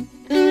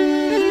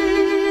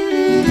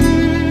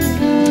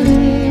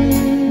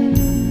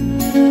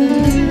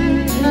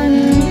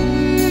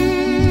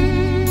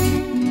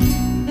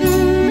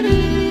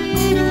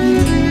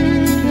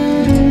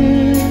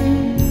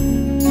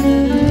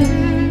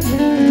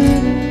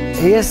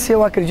 Esse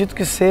eu acredito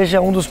que seja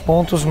um dos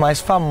pontos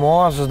mais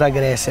famosos da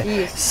Grécia.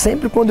 Isso.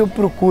 Sempre quando eu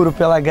procuro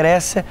pela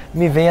Grécia,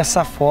 me vem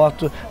essa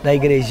foto da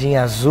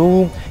igrejinha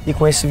azul e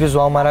com esse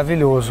visual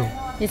maravilhoso.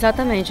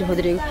 Exatamente,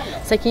 Rodrigo.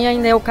 Isso aqui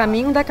ainda é o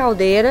caminho da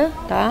caldeira,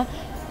 tá?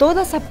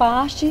 Toda essa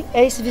parte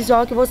é esse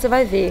visual que você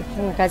vai ver,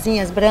 com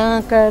casinhas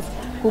brancas,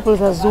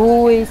 cúpulas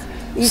azuis,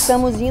 e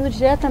estamos indo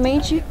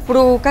diretamente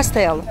pro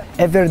castelo.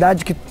 É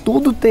verdade que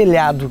todo o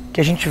telhado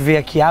que a gente vê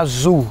aqui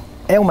azul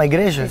é uma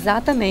igreja?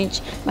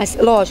 Exatamente, mas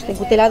lógico,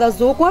 tem o telhado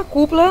azul com a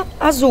cúpula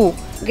azul.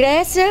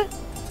 Grécia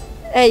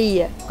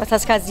ia, com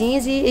essas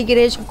casinhas e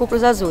igrejas com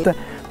cúpulas azuis.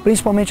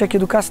 Principalmente aqui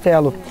do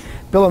castelo.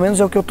 Pelo menos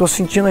é o que eu estou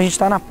sentindo, a gente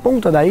está na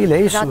ponta da ilha,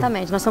 é isso?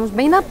 Exatamente, nós estamos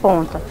bem na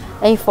ponta.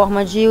 É em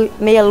forma de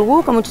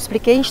meia-lua, como eu te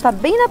expliquei, a gente está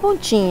bem na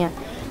pontinha.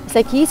 Esse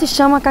aqui se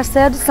chama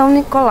Castelo de São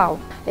Nicolau.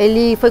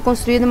 Ele foi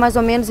construído mais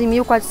ou menos em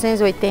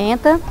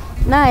 1480,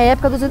 na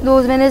época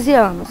dos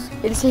venezianos.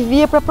 Ele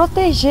servia para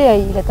proteger a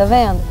ilha, tá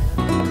vendo?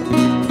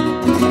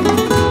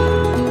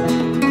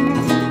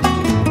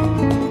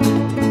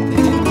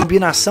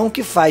 Combinação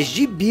que faz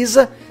de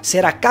Ibiza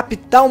ser a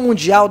capital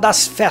mundial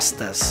das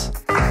festas.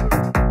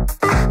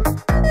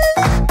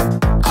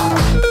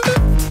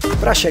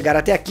 Para chegar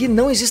até aqui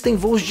não existem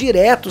voos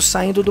diretos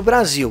saindo do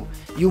Brasil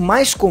e o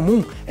mais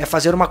comum é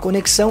fazer uma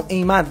conexão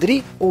em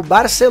Madrid ou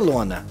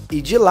Barcelona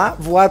e de lá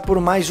voar por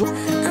mais um.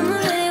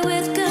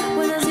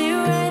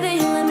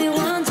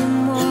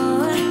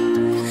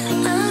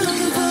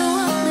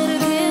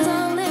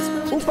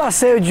 O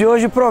passeio de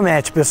hoje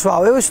promete,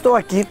 pessoal. Eu estou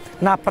aqui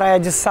na praia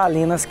de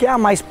Salinas, que é a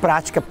mais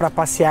prática para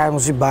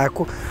passearmos de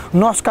barco.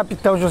 Nosso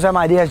capitão José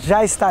Maria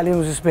já está ali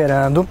nos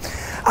esperando.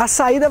 A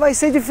saída vai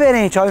ser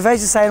diferente. Ao invés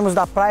de sairmos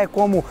da praia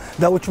como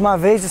da última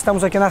vez,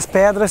 estamos aqui nas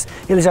pedras.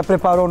 Ele já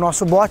preparou o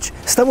nosso bote.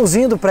 Estamos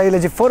indo para a ilha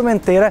de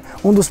Formentera,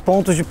 um dos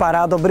pontos de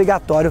parada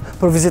obrigatório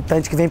para o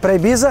visitante que vem para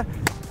Ibiza.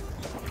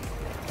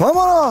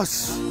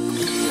 Vamos!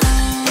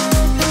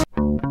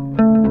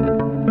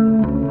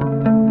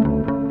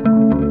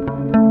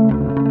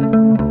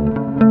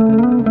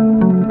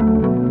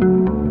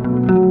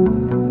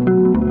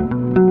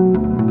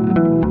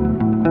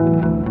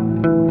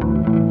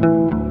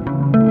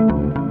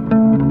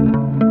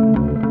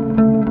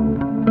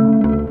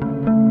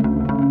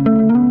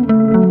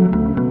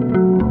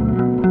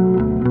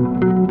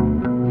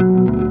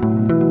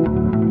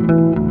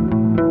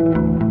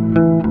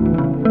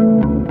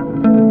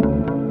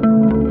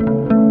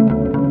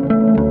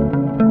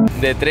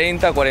 De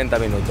 30 a 40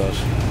 minutos.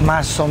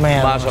 Más o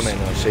menos. Más o menos,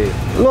 sí.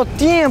 ¿Lo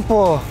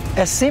tiempo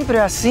es siempre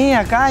así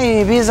acá en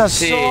Ibiza?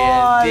 Sí, sol?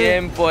 el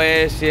tiempo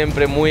es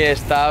siempre muy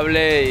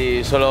estable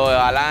y solo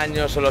al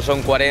año solo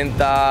son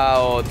 40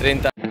 o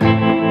 30.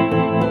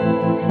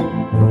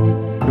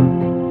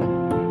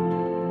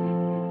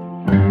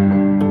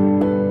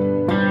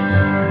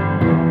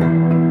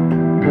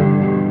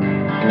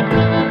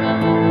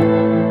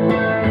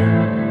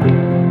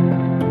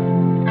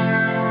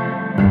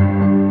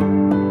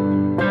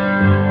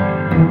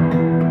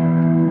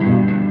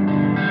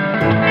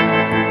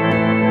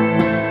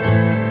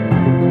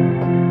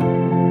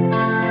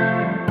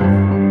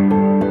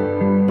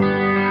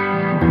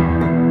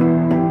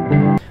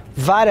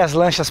 Várias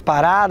lanchas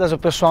paradas, o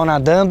pessoal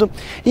nadando.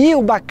 E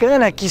o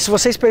bacana é que, se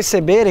vocês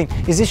perceberem,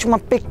 existe uma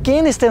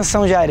pequena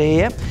extensão de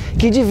areia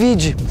que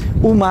divide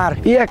o mar.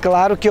 E é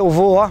claro que eu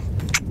vou, ó,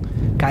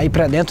 cair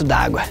para dentro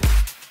d'água.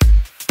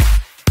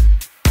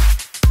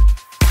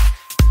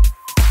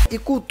 E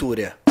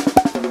cultura.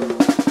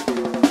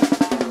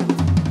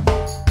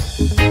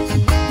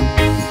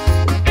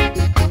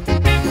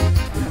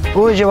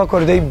 Hoje eu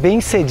acordei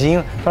bem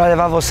cedinho para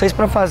levar vocês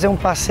para fazer um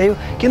passeio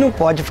que não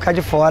pode ficar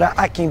de fora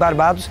aqui em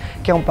Barbados,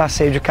 que é um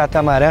passeio de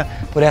catamarã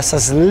por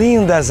essas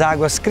lindas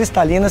águas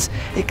cristalinas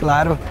e,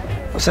 claro,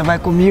 você vai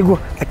comigo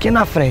aqui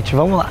na frente.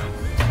 Vamos lá!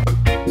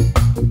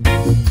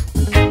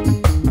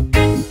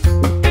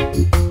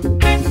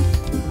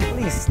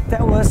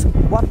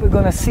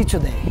 gonna see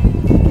today?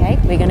 Okay,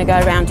 we're going to go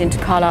around into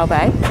Carlisle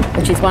Bay,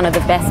 which is one of the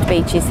best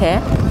beaches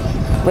here.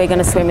 We're going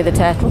to swim with the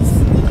turtles,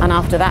 and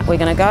after that we're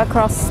going to go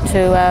across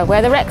to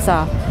where the wrecks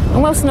are,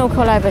 and we'll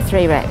snorkel over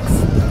 3 wrecks.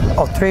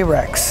 Oh, 3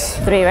 wrecks.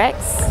 3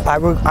 wrecks.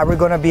 Are we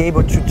going to be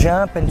able to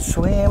jump and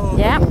swim?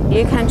 Yeah,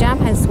 you can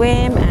jump and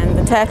swim, and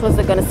the turtles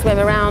are going to swim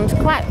around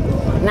quite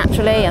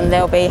naturally, and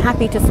they'll be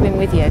happy to swim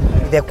with you.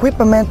 The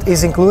equipment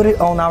is included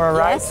on our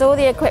ride? Yes, all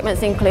the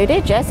equipment's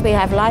included. Yes, we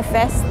have life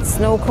vests,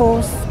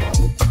 snorkels.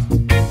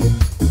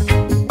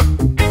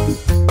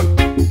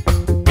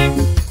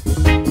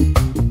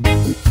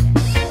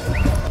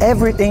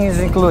 Everything is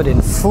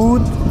included.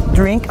 Food,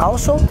 drink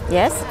also?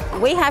 Yes,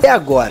 we have... É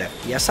agora,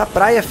 e essa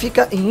praia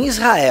fica em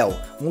Israel,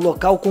 um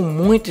local com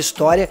muita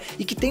história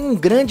e que tem um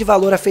grande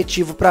valor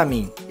afetivo para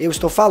mim. Eu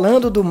estou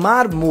falando do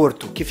Mar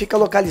Morto, que fica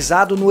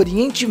localizado no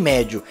Oriente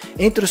Médio,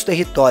 entre os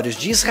territórios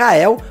de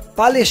Israel,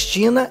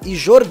 Palestina e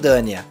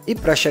Jordânia. E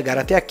para chegar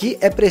até aqui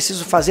é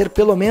preciso fazer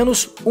pelo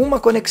menos uma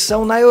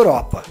conexão na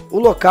Europa. O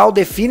local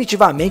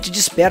definitivamente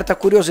desperta a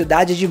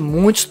curiosidade de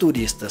muitos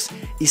turistas.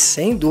 E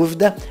sem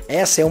dúvida,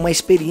 essa é uma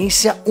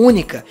experiência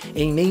única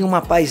em meio a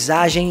uma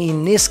paisagem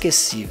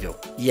inesquecível.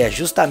 E é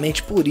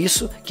justamente por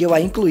isso que eu a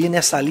incluí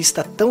nessa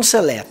lista tão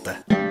seleta.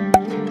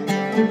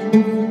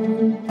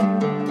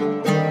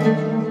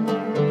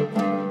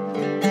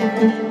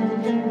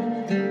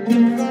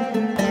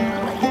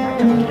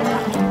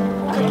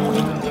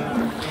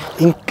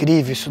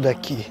 Incrível isso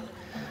daqui.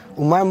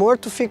 O Mar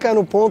Morto fica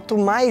no ponto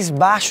mais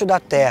baixo da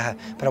Terra.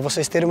 Para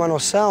vocês terem uma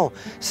noção,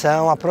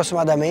 são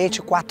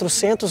aproximadamente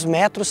 400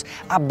 metros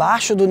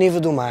abaixo do nível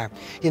do mar.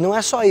 E não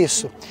é só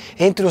isso.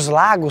 Entre os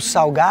lagos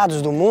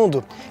salgados do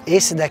mundo,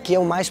 esse daqui é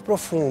o mais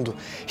profundo.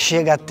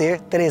 Chega a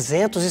ter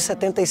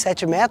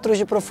 377 metros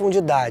de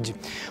profundidade.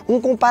 Um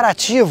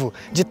comparativo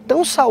de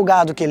tão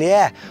salgado que ele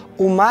é,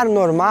 o mar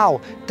normal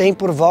tem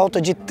por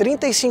volta de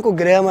 35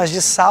 gramas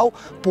de sal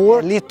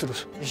por litro.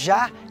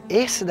 Já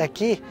esse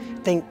daqui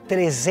tem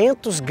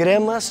 300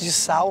 gramas de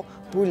sal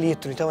por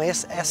litro, então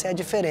essa é a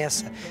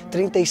diferença,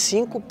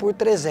 35 por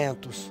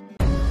 300.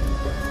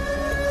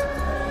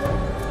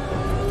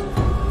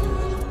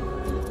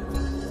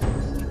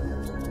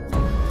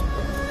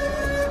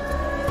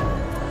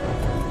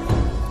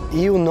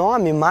 E o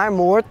nome Mar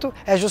Morto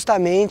é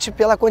justamente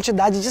pela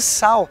quantidade de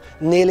sal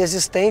nele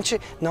existente.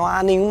 Não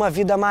há nenhuma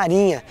vida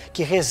marinha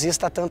que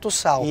resista a tanto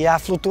sal. E a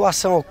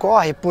flutuação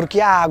ocorre porque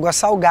a água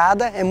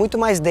salgada é muito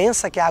mais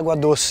densa que a água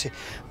doce,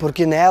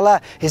 porque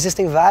nela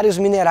existem vários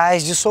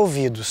minerais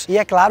dissolvidos. E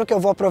é claro que eu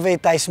vou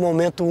aproveitar esse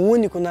momento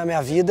único na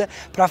minha vida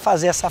para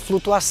fazer essa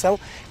flutuação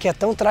que é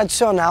tão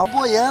tradicional.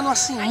 Boiando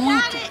assim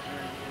muito.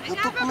 Eu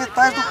tô com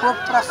metade do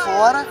corpo para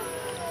fora.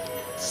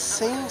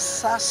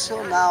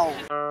 Sensacional.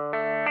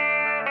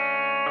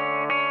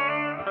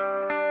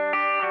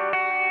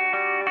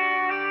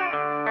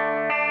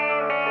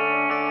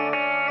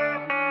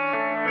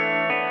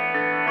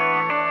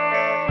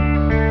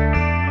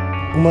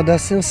 Uma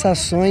das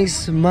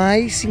sensações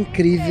mais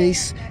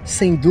incríveis,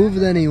 sem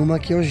dúvida nenhuma,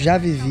 que eu já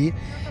vivi,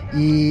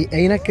 e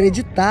é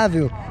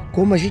inacreditável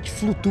como a gente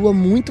flutua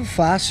muito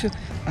fácil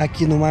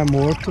aqui no Mar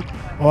Morto.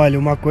 Olha,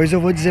 uma coisa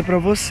eu vou dizer para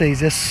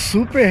vocês, é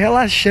super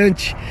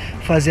relaxante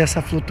fazer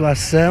essa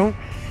flutuação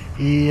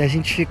e a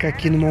gente fica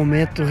aqui no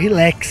momento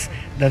relax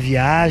da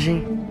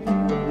viagem.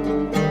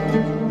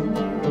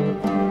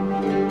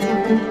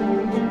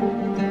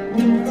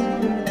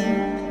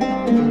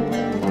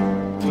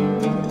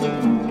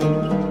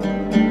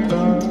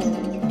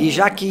 E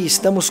já que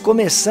estamos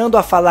começando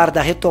a falar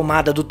da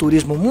retomada do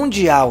turismo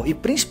mundial e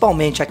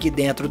principalmente aqui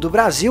dentro do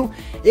Brasil,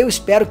 eu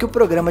espero que o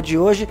programa de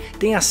hoje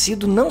tenha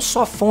sido não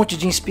só fonte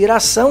de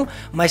inspiração,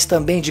 mas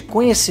também de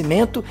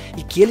conhecimento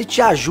e que ele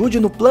te ajude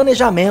no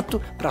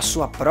planejamento para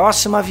sua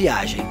próxima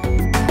viagem.